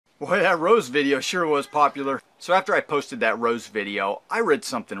Boy, that rose video sure was popular. So after I posted that rose video, I read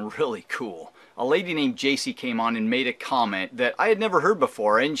something really cool. A lady named JC came on and made a comment that I had never heard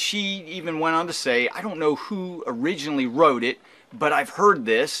before, and she even went on to say, I don't know who originally wrote it, but I've heard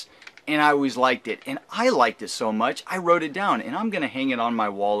this, and I always liked it. And I liked it so much, I wrote it down, and I'm going to hang it on my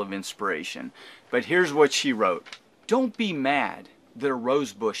wall of inspiration. But here's what she wrote. Don't be mad that a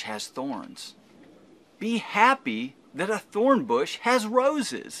rose bush has thorns. Be happy that a thorn bush has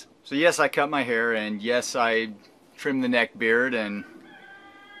roses. So yes, I cut my hair, and yes, I trimmed the neck beard, and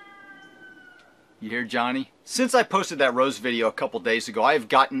you hear Johnny? Since I posted that rose video a couple days ago, I've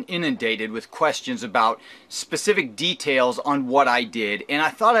gotten inundated with questions about specific details on what I did, and I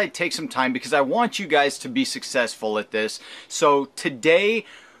thought I'd take some time because I want you guys to be successful at this. So today,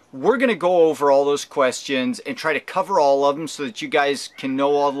 we're going to go over all those questions and try to cover all of them so that you guys can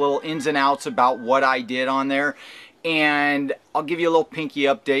know all the little ins and outs about what I did on there. And I'll give you a little pinky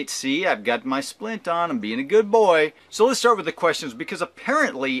update. See, I've got my splint on. I'm being a good boy. So let's start with the questions, because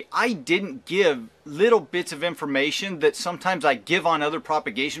apparently I didn't give little bits of information that sometimes I give on other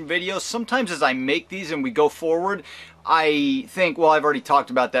propagation videos. Sometimes as I make these and we go forward, I think, well, I've already talked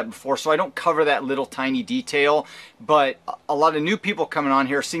about that before, so I don't cover that little tiny detail. But a lot of new people coming on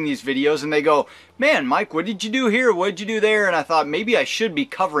here seeing these videos and they go, man, Mike, what did you do here? What did you do there? And I thought maybe I should be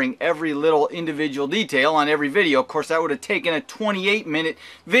covering every little individual detail on every video. Of course, that would have taken a 28-minute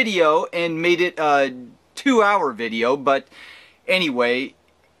video and made it a 2-hour video. But anyway,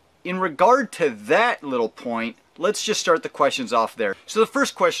 in regard to that little point, let's just start the questions off there. So the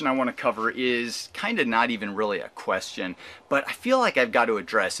first question I want to cover is kind of not even really a question, but I feel like I've got to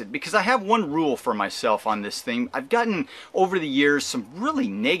address it because I have one rule for myself on this thing. I've gotten over the years some really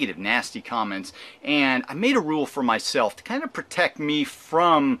negative, nasty comments, and I made a rule for myself to kind of protect me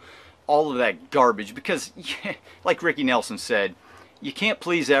from all of that garbage because, like Ricky Nelson said, you can't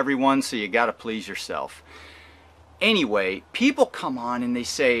please everyone, so you got to please yourself. Anyway, people come on and they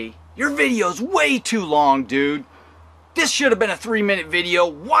say, your video's way too long, dude. This should have been a 3-minute video.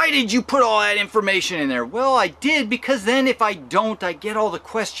 Why did you put all that information in there? Well, I did because then if I don't, I get all the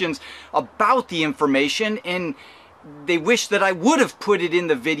questions about the information and they wish that I would have put it in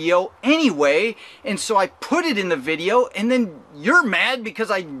the video anyway. And so I put it in the video and then you're mad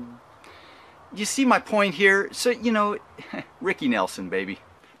because you see my point here? So, you know, Ricky Nelson, baby.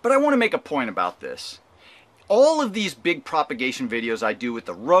 But I want to make a point about this. All of these big propagation videos I do with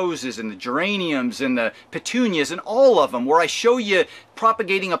the roses and the geraniums and the petunias and all of them where I show you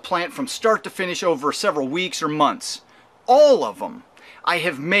propagating a plant from start to finish over several weeks or months, all of them I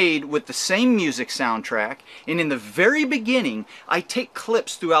have made with the same music soundtrack, and in the very beginning I take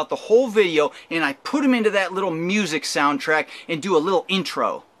clips throughout the whole video and I put them into that little music soundtrack and do a little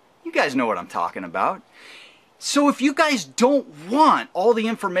intro. You guys know what I'm talking about. So if you guys don't want all the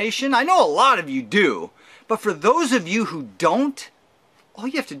information, I know a lot of you do, but for those of you who don't, all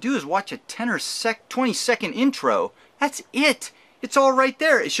you have to do is watch a 10 or 20-second intro. That's it. It's all right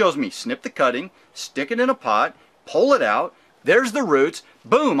there. It shows me snip the cutting, stick it in a pot, pull it out, there's the roots,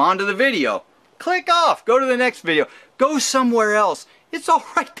 boom, onto the video. Click off, go to the next video, go somewhere else. It's all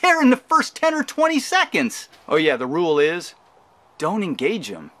right there in the first 10 or 20 seconds. Oh yeah, the rule is, don't engage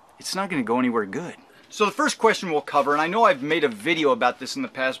them. It's not going to go anywhere good. So the first question we'll cover, and I know I've made a video about this in the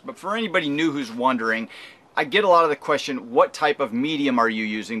past, but for anybody new who's wondering, I get a lot of the question, what type of medium are you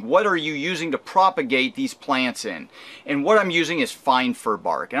using? What are you using to propagate these plants in? And what I'm using is fine fir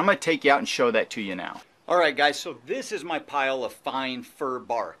bark. And I'm going to take you out and show that to you now. Alright guys, so this is my pile of fine fir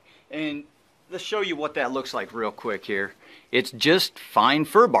bark. And let's show you what that looks like real quick here. It's just fine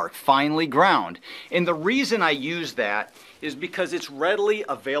fir bark, finely ground. And the reason I use that is because it's readily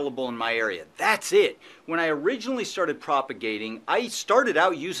available in my area. That's it. When I originally started propagating, I started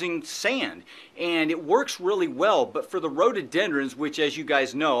out using sand, and it works really well, but for the rhododendrons, which as you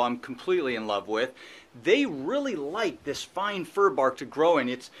guys know, I'm completely in love with, they really like this fine fir bark to grow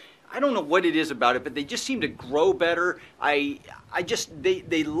in. I don't know what it is about it, but they just seem to grow better. They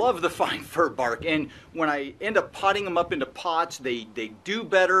love the fine fir bark, and when I end up potting them up into pots, they do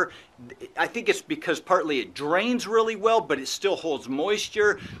better. I think it's because partly it drains really well, but it still holds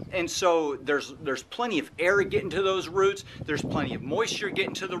moisture, and so there's plenty of air getting to those roots, there's plenty of moisture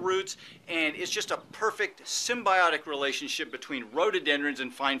getting to the roots, and it's just a perfect symbiotic relationship between rhododendrons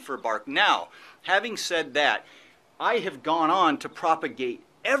and fine fir bark. Now, having said that, I have gone on to propagate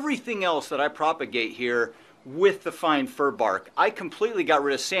everything else that I propagate here with the fine fir bark. I completely got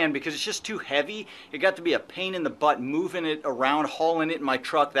rid of sand because it's just too heavy. It got to be a pain in the butt moving it around, hauling it in my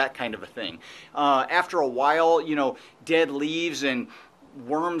truck, that kind of a thing. After a while, you know, dead leaves and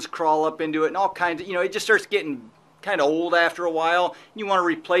worms crawl up into it and all kinds of, you know, it just starts getting kind of old after a while, you want to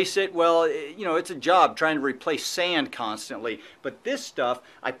replace it. Well, you know, it's a job trying to replace sand constantly. But this stuff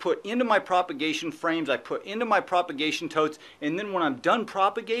I put into my propagation frames, I put into my propagation totes, and then when I'm done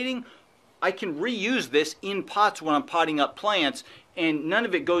propagating, I can reuse this in pots when I'm potting up plants, and none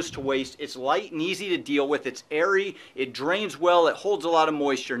of it goes to waste. It's light and easy to deal with. It's airy, it drains well, it holds a lot of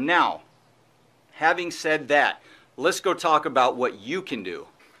moisture. Now, having said that, let's go talk about what you can do.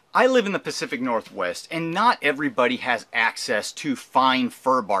 I live in the Pacific Northwest, and not everybody has access to fine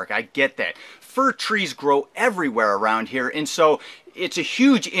fir bark. I get that. Fir trees grow everywhere around here, and so it's a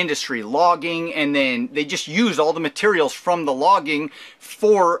huge industry, logging, and then they just use all the materials from the logging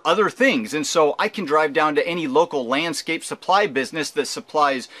for other things. And so I can drive down to any local landscape supply business that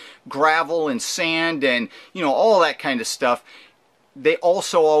supplies gravel and sand and, you know, all that kind of stuff. They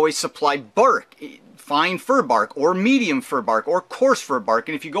also always supply bark, fine fir bark or medium fir bark or coarse fir bark.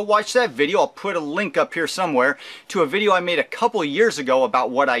 And if you go watch that video, I'll put a link up here somewhere to a video I made a couple of years ago about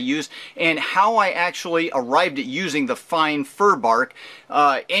what I use and how I actually arrived at using the fine fir bark.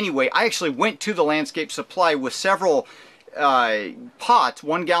 Anyway, I actually went to the landscape supply with several pots,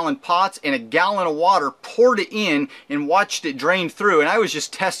 1 gallon pots, and a gallon of water, poured it in and watched it drain through, and I was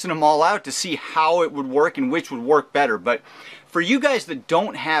just testing them all out to see how it would work and which would work better. But for you guys that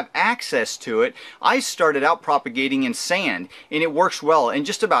don't have access to it, I started out propagating in sand, and it works well. And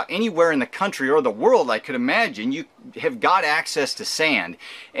just about anywhere in the country or the world I could imagine, you have got access to sand.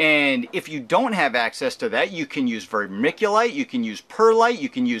 And if you don't have access to that, you can use vermiculite, you can use perlite, you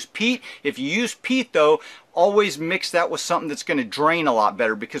can use peat. If you use peat though, always mix that with something that's going to drain a lot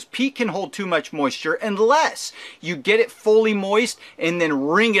better, because peat can hold too much moisture unless you get it fully moist and then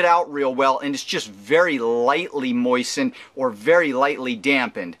wring it out real well and it's just very lightly moistened or very lightly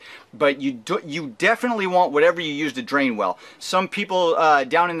dampened. But you definitely want whatever you use to drain well. Some people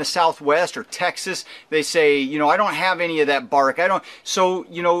down in the Southwest or Texas, they say, you know, I don't have any of that bark. I don't. So,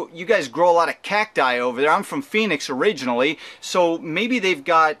 you know, you guys grow a lot of cacti over there. I'm from Phoenix originally, so maybe they've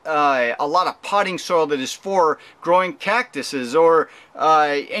got a lot of potting soil that is for growing cactuses or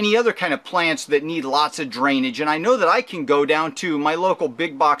any other kind of plants that need lots of drainage. And I know that I can go down to my local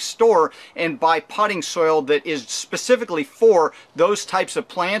big box store and buy potting soil that is specifically for those types of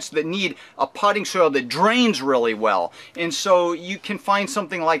plants that need a potting soil that drains really well. And so you can find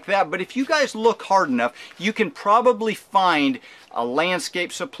something like that. But if you guys look hard enough, you can probably find a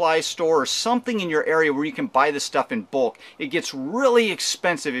landscape supply store or something in your area where you can buy this stuff in bulk. It gets really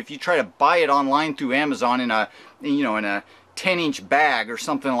expensive if you try to buy it online through Amazon in a 10-inch bag or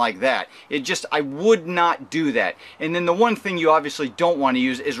something like that. I would not do that. And then the one thing you obviously don't want to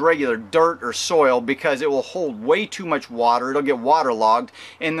use is regular dirt or soil, because it will hold way too much water. It'll get waterlogged,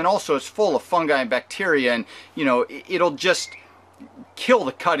 and then also it's full of fungi and bacteria, and you know, it'll just kill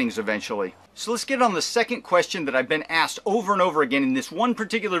the cuttings eventually. So let's get on the second question that I've been asked over and over again in this one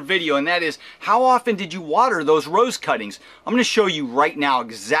particular video, and that is, how often did you water those rose cuttings? I'm going to show you right now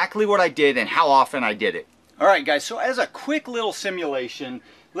exactly what I did and how often I did it. Alright guys, so as a quick little simulation,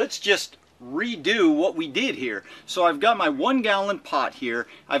 let's just redo what we did here. So I've got my 1 gallon pot here,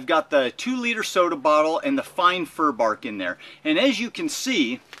 I've got the 2-liter soda bottle and the fine fir bark in there. And as you can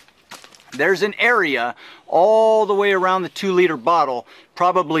see, there's an area all the way around the 2-liter bottle,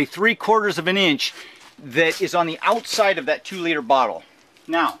 probably 3/4 of an inch, that is on the outside of that 2-liter bottle.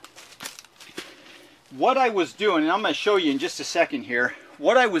 Now, what I was doing, and I'm going to show you in just a second here,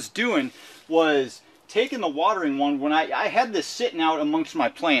 what I was doing was taking the watering wand when I had this sitting out amongst my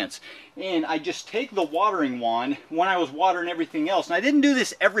plants, and I just take the watering wand when I was watering everything else. And I didn't do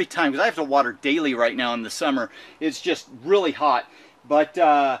this every time because I have to water daily right now in the summer. It's just really hot.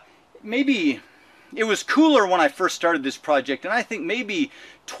 But maybe it was cooler when I first started this project, and I think maybe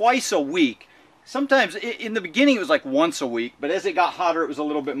twice a week. Sometimes in the beginning it was like once a week, but as it got hotter it was a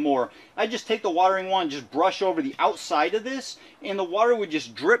little bit more. I just take the watering wand, just brush over the outside of this, and the water would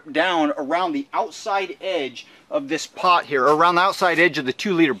just drip down around the outside edge of this pot here, around the outside edge of the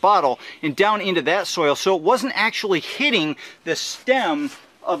 2-liter bottle, and down into that soil. So it wasn't actually hitting the stem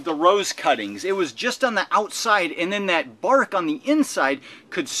of the rose cuttings. It was just on the outside, and then that bark on the inside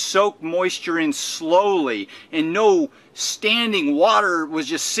could soak moisture in slowly, and no standing water was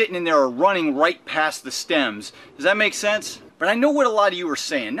just sitting in there or running right past the stems. Does that make sense? But I know what a lot of you are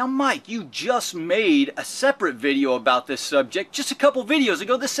saying. Now Mike, you just made a separate video about this subject just a couple videos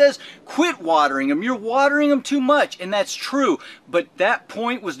ago that says quit watering them, you're watering them too much. And that's true, but that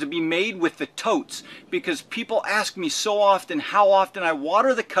point was to be made with the totes, because people ask me so often how often I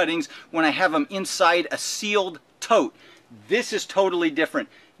water the cuttings when I have them inside a sealed tote. This is totally different.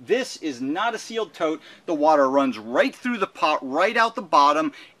 This is not a sealed tote. The water runs right through the pot, right out the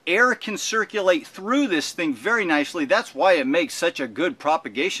bottom, Air can circulate through this thing very nicely. That's why it makes such a good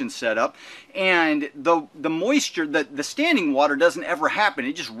propagation setup. And the moisture, the standing water doesn't ever happen.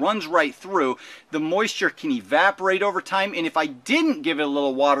 It just runs right through. The moisture can evaporate over time, and if I didn't give it a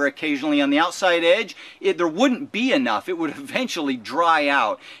little water occasionally on the outside edge, there wouldn't be enough. It would eventually dry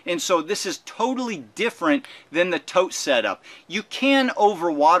out. And so this is totally different than the tote setup. You can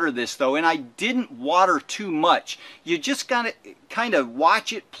overwater this though, and I didn't water too much. You just gotta kind of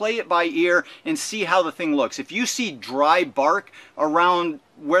watch it, play it by ear, and see how the thing looks. If you see dry bark around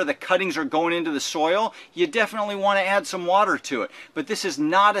where the cuttings are going into the soil, you definitely want to add some water to it. But this is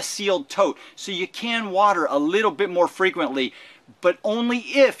not a sealed tote, so you can water a little bit more frequently, but only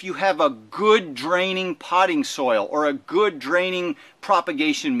if you have a good draining potting soil or a good draining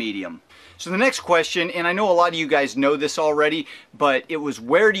propagation medium. So the next question, and I know a lot of you guys know this already, but it was,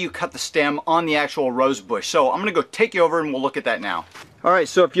 where do you cut the stem on the actual rose bush? So I'm gonna go take you over and we'll look at that now. All right,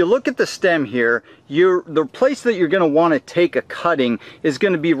 so if you look at the stem here, the place that you're going to want to take a cutting is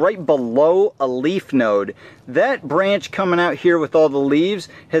going to be right below a leaf node. That branch coming out here with all the leaves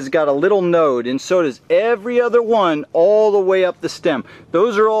has got a little node, and so does every other one all the way up the stem.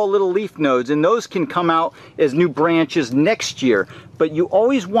 Those are all little leaf nodes, and those can come out as new branches next year. But you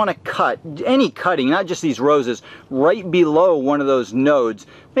always want to cut, any cutting, not just these roses, right below one of those nodes.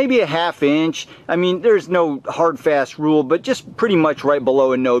 Maybe a ½ inch. I mean, there's no hard fast rule, but just pretty much right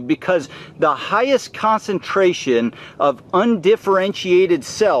below a node, because the highest concentration of undifferentiated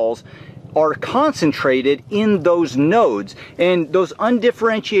cells are concentrated in those nodes. And those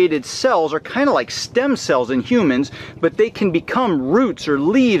undifferentiated cells are kind of like stem cells in humans, but they can become roots or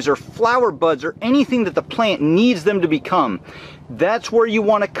leaves or flower buds or anything that the plant needs them to become. That's where you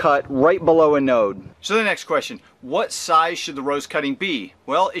want to cut, right below a node. So the next question, what size should the rose cutting be?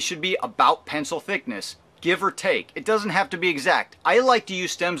 Well, it should be about pencil thickness, give or take. It doesn't have to be exact. I like to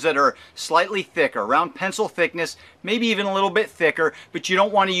use stems that are slightly thicker, around pencil thickness, maybe even a little bit thicker, but you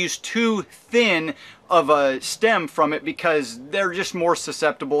don't want to use too thin of a stem from it because they're just more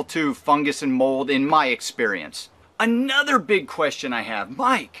susceptible to fungus and mold in my experience. Another big question I have,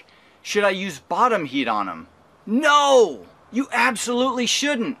 Mike, should I use bottom heat on them? No! You absolutely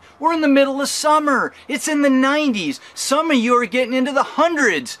shouldn't. We're in the middle of summer. It's in the 90s. Some of you are getting into the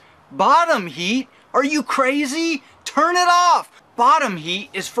hundreds. Bottom heat? Are you crazy? Turn it off. Bottom heat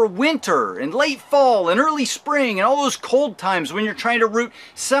is for winter and late fall and early spring and all those cold times when you're trying to root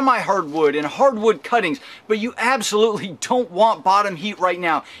semi-hardwood and hardwood cuttings. But you absolutely don't want bottom heat right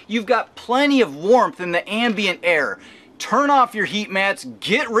now. You've got plenty of warmth in the ambient air. Turn off your heat mats,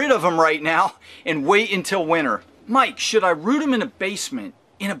 get rid of them right now, and wait until winter. Mike, should I root them in a basement?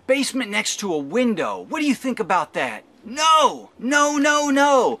 In a basement next to a window? What do you think about that? No, no, no,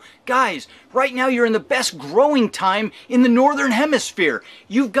 no. Guys, right now you're in the best growing time in the northern hemisphere.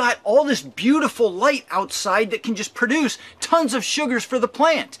 You've got all this beautiful light outside that can just produce tons of sugars for the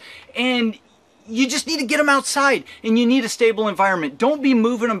plant. And you just need to get them outside, and you need a stable environment. Don't be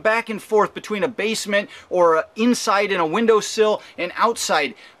moving them back and forth between a basement or inside in a windowsill and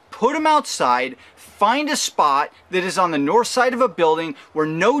outside. Put them outside. Find a spot that is on the north side of a building where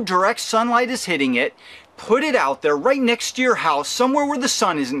no direct sunlight is hitting it. Put it out there right next to your house, somewhere where the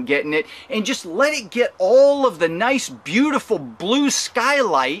sun isn't getting it, and just let it get all of the nice, beautiful blue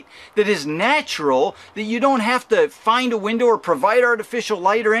skylight that is natural, that you don't have to find a window or provide artificial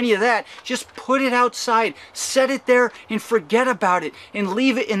light or any of that. Just put it outside, set it there, and forget about it, and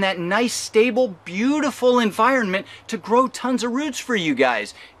leave it in that nice, stable, beautiful environment to grow tons of roots for you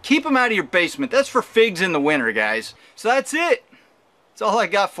guys. Keep them out of your basement. That's for figs in the winter, guys. So that's it. That's all I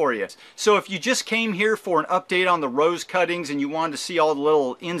got for you. So if you just came here for an update on the rose cuttings and you wanted to see all the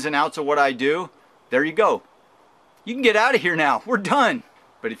little ins and outs of what I do, there you go. You can get out of here now. We're done.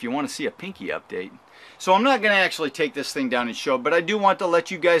 But if you want to see a pinky update. So I'm not going to actually take this thing down and show, but I do want to let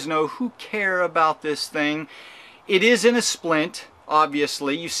you guys know who care about this thing. It is in a splint,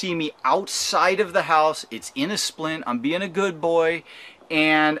 obviously. You see me outside of the house. It's in a splint. I'm being a good boy.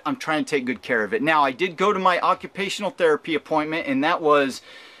 And I'm trying to take good care of it. Now, I did go to my occupational therapy appointment, and that was,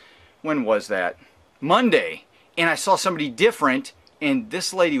 when was that? Monday. And I saw somebody different, and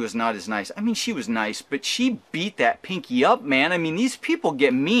this lady was not as nice. I mean, she was nice, but she beat that pinky up, man. I mean, these people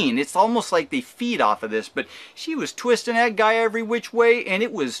get mean. It's almost like they feed off of this, but she was twisting that guy every which way, and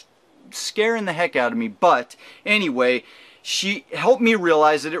it was scaring the heck out of me. But anyway, she helped me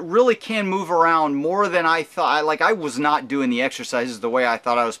realize that it really can move around more than I thought. Like, I was not doing the exercises the way I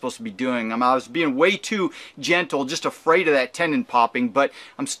thought I was supposed to be doing them. I was being way too gentle, just afraid of that tendon popping, but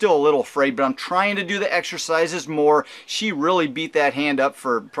I'm still a little afraid, but I'm trying to do the exercises more. She really beat that hand up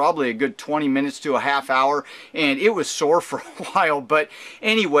for probably a good 20 minutes to a half hour, and it was sore for a while. But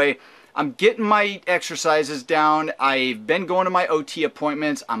anyway, I'm getting my exercises down. I've been going to my OT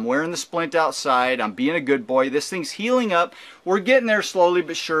appointments. I'm wearing the splint outside. I'm being a good boy. This thing's healing up. We're getting there slowly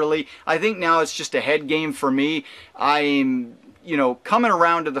but surely. I think now it's just a head game for me. I'm, you know, coming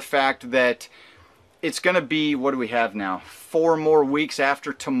around to the fact that it's going to be, what do we have now? 4 more weeks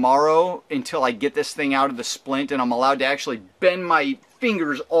after tomorrow until I get this thing out of the splint and I'm allowed to actually bend my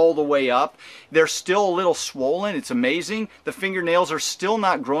fingers all the way up. They're still a little swollen. It's amazing. The fingernails are still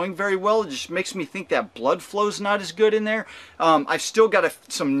not growing very well. It just makes me think that blood flow's not as good in there. I've still got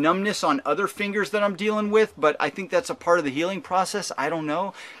some numbness on other fingers that I'm dealing with, but I think that's a part of the healing process. I don't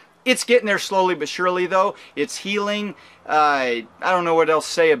know. It's getting there slowly but surely, though. It's healing. I don't know what else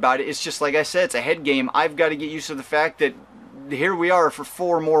to say about it. It's just, like I said, it's a head game. I've got to get used to the fact that here we are for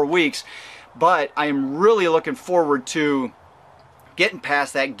 4 more weeks. But I'm really looking forward to getting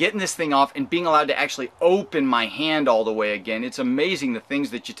past that, getting this thing off, and being allowed to actually open my hand all the way again. It's amazing the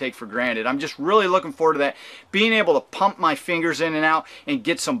things that you take for granted. I'm just really looking forward to that, being able to pump my fingers in and out and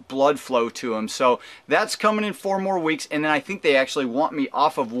get some blood flow to them. So that's coming in 4 more weeks, and then I think they actually want me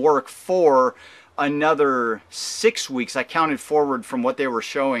off of work for another 6 weeks. I counted forward from what they were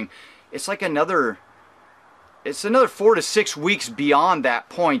showing. It's like another 4 to 6 weeks beyond that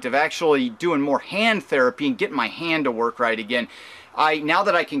point of actually doing more hand therapy and getting my hand to work right again. Now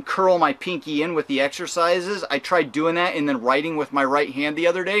that I can curl my pinky in with the exercises, I tried doing that and then writing with my right hand the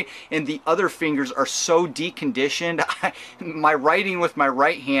other day, and the other fingers are so deconditioned. My writing with my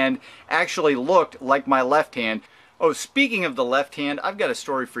right hand actually looked like my left hand. Oh, speaking of the left hand, I've got a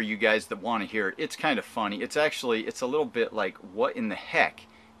story for you guys that want to hear it. It's kind of funny. It's a little bit like, what in the heck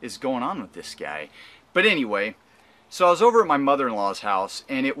is going on with this guy? But anyway, so I was over at my mother-in-law's house,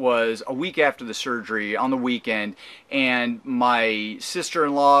 and it was a week after the surgery on the weekend, and my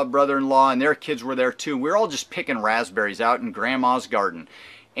sister-in-law, brother-in-law, and their kids were there too. We were all just picking raspberries out in Grandma's garden.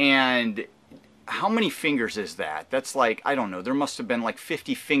 And how many fingers is that? That's like, I don't know, there must have been like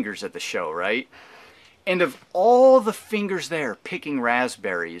 50 fingers at the show, right? And of all the fingers there picking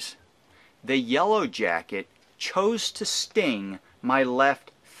raspberries, the yellow jacket chose to sting my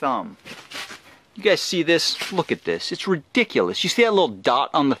left thumb. You guys see this? Look at this. It's ridiculous. You see that little dot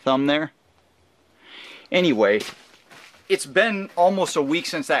on the thumb there? Anyway, it's been almost a week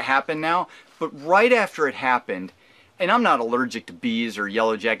since that happened now, but right after it happened, and I'm not allergic to bees or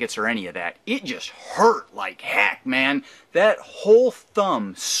yellow jackets or any of that, it just hurt like heck, man. That whole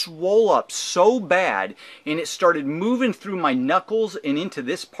thumb swole up so bad, and it started moving through my knuckles and into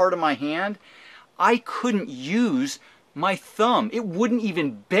this part of my hand. I couldn't use my thumb. It wouldn't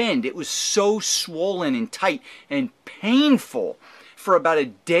even bend. It was so swollen and tight and painful for about a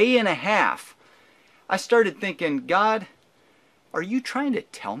day and a half. I started thinking, God, are you trying to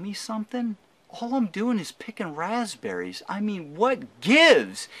tell me something? All I'm doing is picking raspberries. I mean, what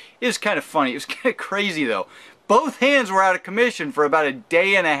gives? It was kind of funny. It was kind of crazy, though. Both hands were out of commission for about a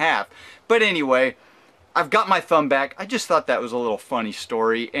day and a half. But anyway, I've got my thumb back. I just thought that was a little funny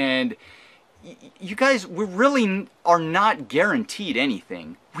story. And you guys, we really are not guaranteed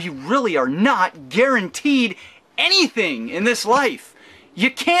anything. We really are not guaranteed anything in this life.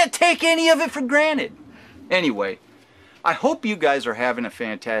 You can't take any of it for granted. Anyway, I hope you guys are having a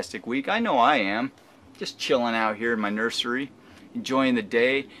fantastic week. I know I am. Just chilling out here in my nursery, enjoying the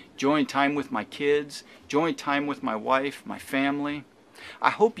day, enjoying time with my kids, enjoying time with my wife, my family. I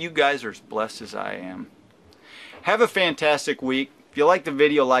hope you guys are as blessed as I am. Have a fantastic week. If you like the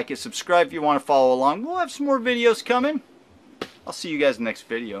video, like it, subscribe if you want to follow along. We'll have some more videos coming. I'll see you guys in the next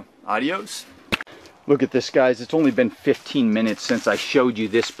video. Adios. Look at this, guys. It's only been 15 minutes since I showed you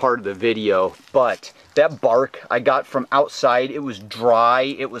this part of the video, but that bark I got from outside, it was dry,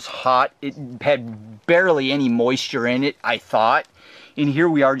 it was hot, it had barely any moisture in it, I thought. And here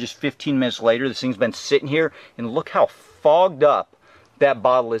we are just 15 minutes later. This thing's been sitting here, and look how fogged up that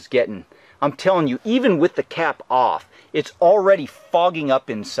bottle is getting. I'm telling you, even with the cap off, it's already fogging up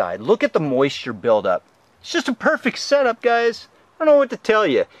inside. Look at the moisture buildup. It's just a perfect setup, guys. I don't know what to tell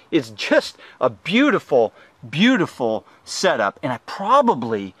you. It's just a beautiful, beautiful setup. And I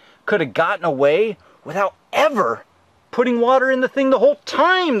probably could have gotten away without ever putting water in the thing the whole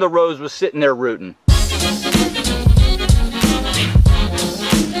time the rose was sitting there rooting.